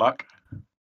 Good luck.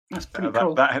 That's pretty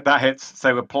cool. That hits.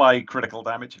 So apply critical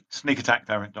damage. Sneak attack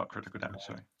damage, not critical damage,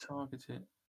 sorry. Target it.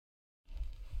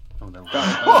 Oh, no.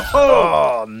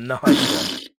 Oh,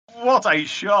 nice. What a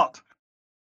shot!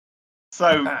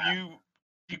 So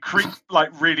you creep like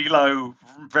really low,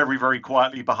 very, very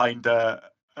quietly behind a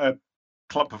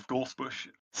clump of gorse bush.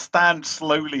 Stand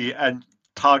slowly and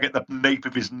target the nape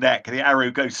of his neck. The arrow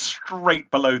goes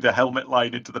straight below the helmet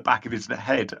line into the back of his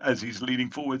head as he's leaning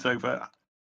forwards over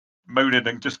Monin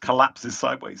and just collapses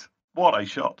sideways. What a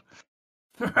shot.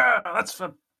 That's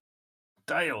for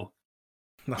Dale.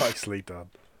 Nicely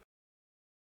done.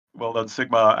 Well done,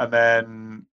 Sigmar. And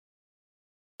then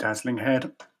Dazzling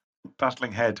Head.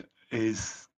 Dazzling Head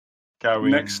is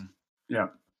going Next. Yeah.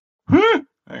 Hang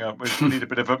on, we need a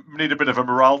bit of a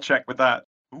morale check with that.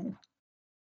 Ooh.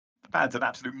 The man's an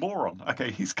absolute moron. Okay,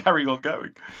 he's carrying on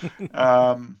going.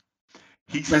 Hasn't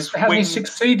he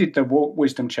succeeded the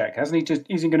wisdom check? Hasn't he just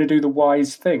isn't going to do the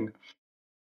wise thing?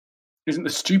 Isn't the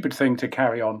stupid thing to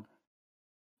carry on?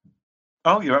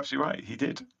 Oh, you're absolutely right. He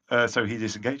did. So he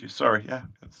disengages. Sorry, yeah,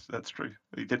 that's true.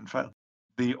 He didn't fail.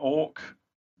 The orc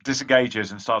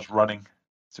disengages and starts running.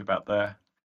 It's about there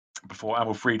before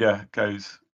Amalfrida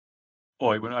goes,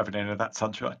 "Oi, we're not having any of that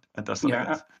sunshine," and does something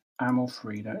else.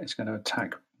 Amalfrida is going to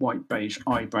attack White Beige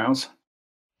Eyebrows.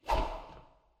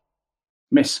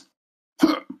 Miss.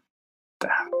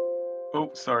 Damn.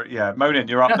 Oh, sorry. Yeah, Monin,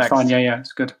 you're up That's next. fine. Yeah,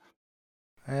 it's good.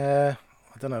 I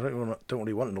don't know. I don't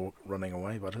really want an orc running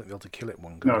away, but I don't think they'll be able to kill it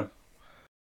one go. No.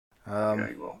 Yeah,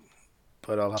 you will.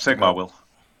 But I'll have Sigmar will.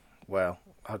 Well,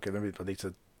 okay, maybe I need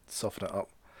to soften it up.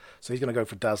 So he's going to go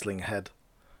for Dazzling Head,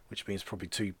 which means probably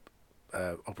 2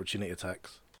 opportunity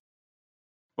attacks.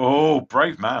 Oh,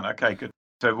 brave man. Okay, good.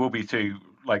 So it will be 2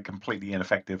 like completely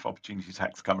ineffective opportunity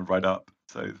attacks coming right up.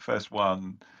 So the first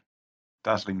one,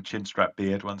 Dazzling Chinstrap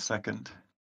Beard, 1 second.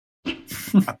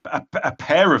 a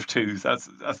pair of 2s.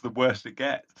 That's the worst it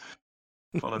gets.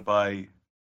 Followed by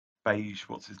Beige,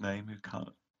 what's his name, who can't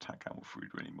attack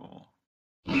Amalfrida anymore.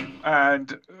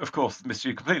 And of course, missed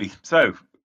you completely. So,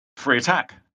 free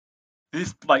attack.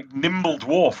 This like nimble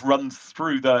dwarf runs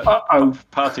through the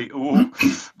party. Oh,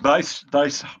 nice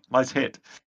hit.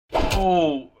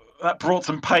 Oh, that brought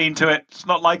some pain to it. It's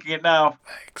not liking it now.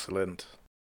 Excellent.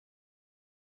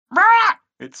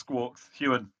 It squawks.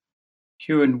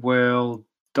 Huon will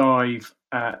dive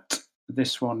at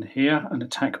this one here and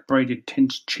attack Braided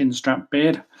Chinstrap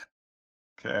Beard.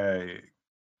 Okay.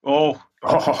 Oh,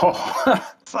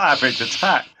 savage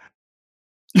attack.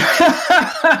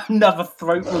 Another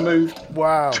throat removed.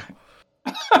 Wow.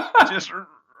 Just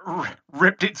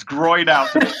ripped its groin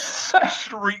out and it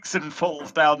shrieks and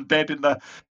falls down dead in the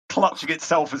clutching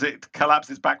itself as it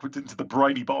collapses backwards into the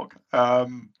briny bog.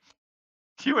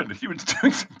 Huon's doing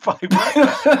some fine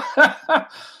work.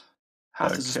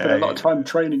 Has to spend a lot of time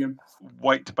training him.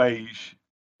 White Beige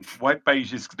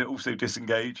is going to also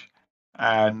disengage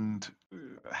and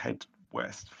head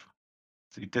west.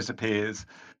 So he disappears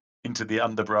into the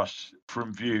underbrush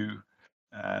from view,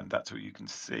 and that's what you can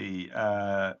see.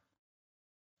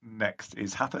 Next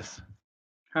is Hathas.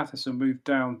 Hathas will move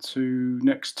down to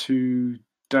next to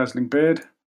Dazzling Beard,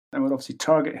 and will obviously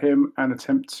target him and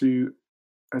attempt to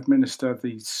administer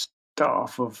the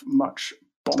Staff of Much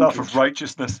Bonkage. Staff of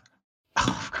Righteousness.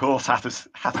 Of course,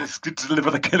 Hathis could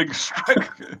deliver the killing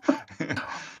stroke.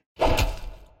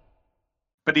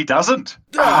 But he doesn't.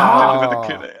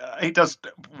 He does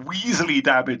Weasley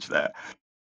damage there.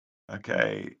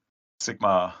 Okay,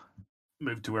 Sigmar.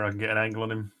 Move to where I can get an angle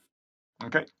on him.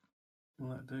 Okay. Will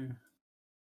that do?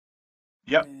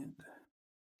 Yep. And...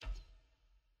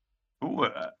 Ooh,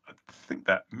 I think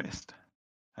that missed.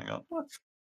 Hang on. What?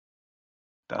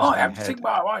 Dazzling I am Head.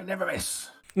 Sigmar. I never miss.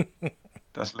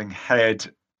 Dazzling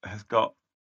Head has got...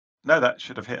 No, that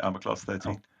should have hit armor class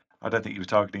 13. Oh. I don't think you were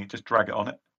targeting it. Just drag it on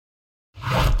it.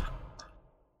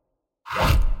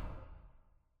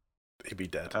 He'd be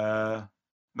dead.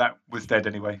 That was dead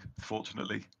anyway,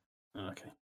 fortunately. Okay.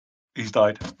 He's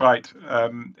died. Right.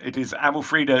 It is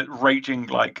Amalfrida raging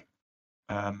like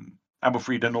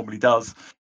Amalfrida normally does.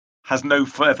 Has no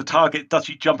further target. Does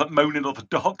she jump at Monin or the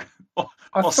dog?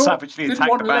 or savagely attack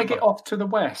the Didn't leg it off to the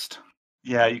west?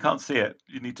 Yeah, you can't see it.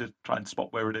 You need to try and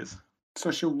spot where it is.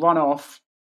 So she'll run off.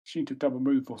 She need to double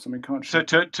move or something, can't she? So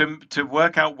to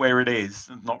work out where it is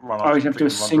and not run off. Oh, you have to do a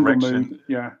single move.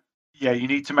 Yeah. Yeah, you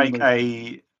need to make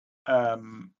a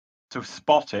to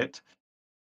spot it.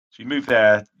 So you move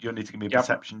there. You'll need to give me a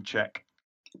perception check.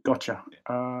 Gotcha.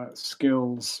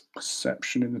 Skills,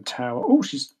 perception in the tower. Oh,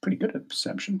 she's pretty good at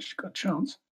perception. She's got a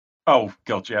chance. Oh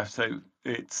God, yeah. So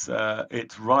it's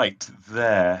right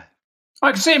there.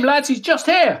 I can see him, lads. He's just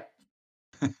here.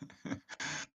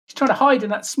 He's trying to hide in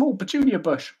that small petunia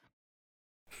bush.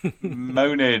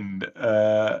 Monin,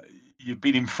 you've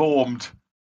been informed.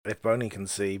 If Bonnie can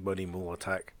see, Bonnie will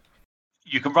attack.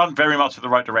 You can run very much in the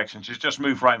right direction. Just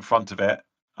move right in front of it,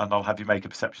 and I'll have you make a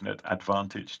perception at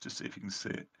advantage to see if you can see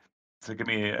it. So give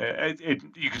me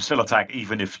you can still attack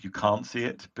even if you can't see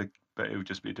it, but it would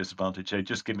just be a disadvantage. So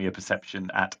just give me a perception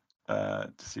at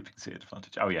to see if you can see it at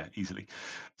advantage. Oh yeah, easily.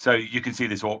 So you can see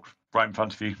this orc right in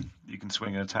front of you. You can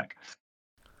swing and attack.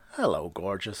 Hello,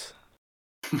 gorgeous.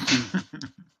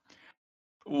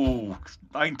 Ooh,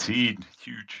 19.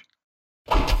 Huge.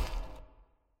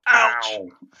 Ouch!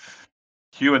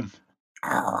 Huon.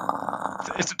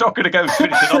 Is the dog going to go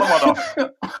finish another one off?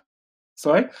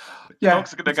 Sorry? Yeah. The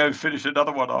dog's going to go finish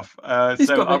another one off. I'm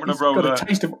going to roll a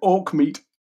taste of orc meat.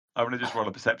 I'm going to just roll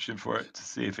a perception for it to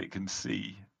see if it can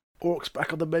see. Orcs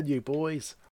back on the menu,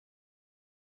 boys.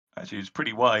 Actually, it's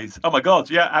pretty wise. Oh my God,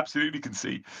 yeah, absolutely can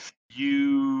see.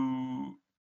 You...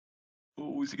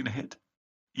 Oh, is it going to hit?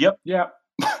 Yep. Yeah.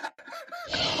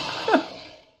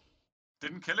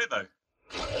 Didn't kill it though.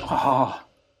 Oh,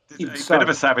 a bit of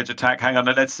a savage attack. Hang on,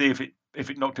 let's see if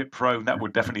it knocked it prone. That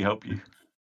would definitely help you.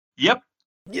 Yep.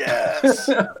 Yes.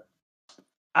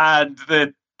 And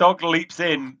the dog leaps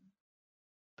in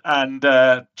and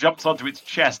jumps onto its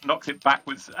chest, knocks it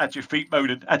backwards at your feet,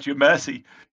 Monin, at your mercy.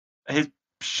 He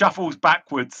shuffles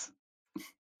backwards,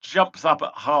 jumps up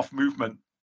at half movement,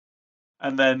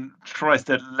 and then tries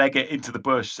to leg it into the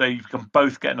bush so you can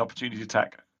both get an opportunity to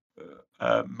attack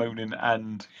Monin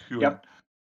and Huon. Yep.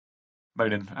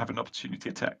 Monin, have an opportunity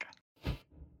attack.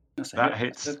 That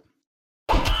hits.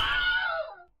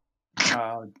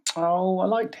 Oh, I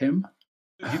liked him.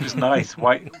 He was nice.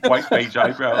 White beige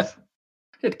eyebrows.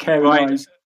 He had caring eyes.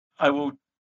 I will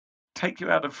take you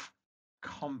out of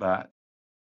combat.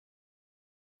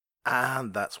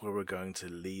 And that's where we're going to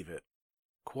leave it.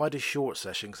 Quite a short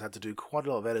session because I had to do quite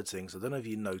a lot of editing, so I don't know if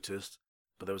you noticed,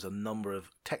 but there was a number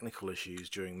of technical issues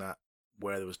during that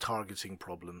where there was targeting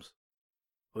problems.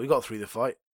 But we got through the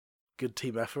fight. Good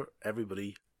team effort,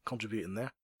 everybody contributing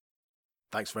there.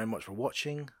 Thanks very much for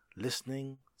watching,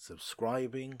 listening,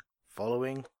 subscribing,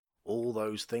 following, all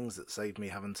those things that saved me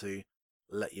having to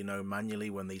let you know manually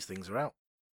when these things are out.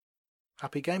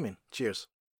 Happy gaming. Cheers.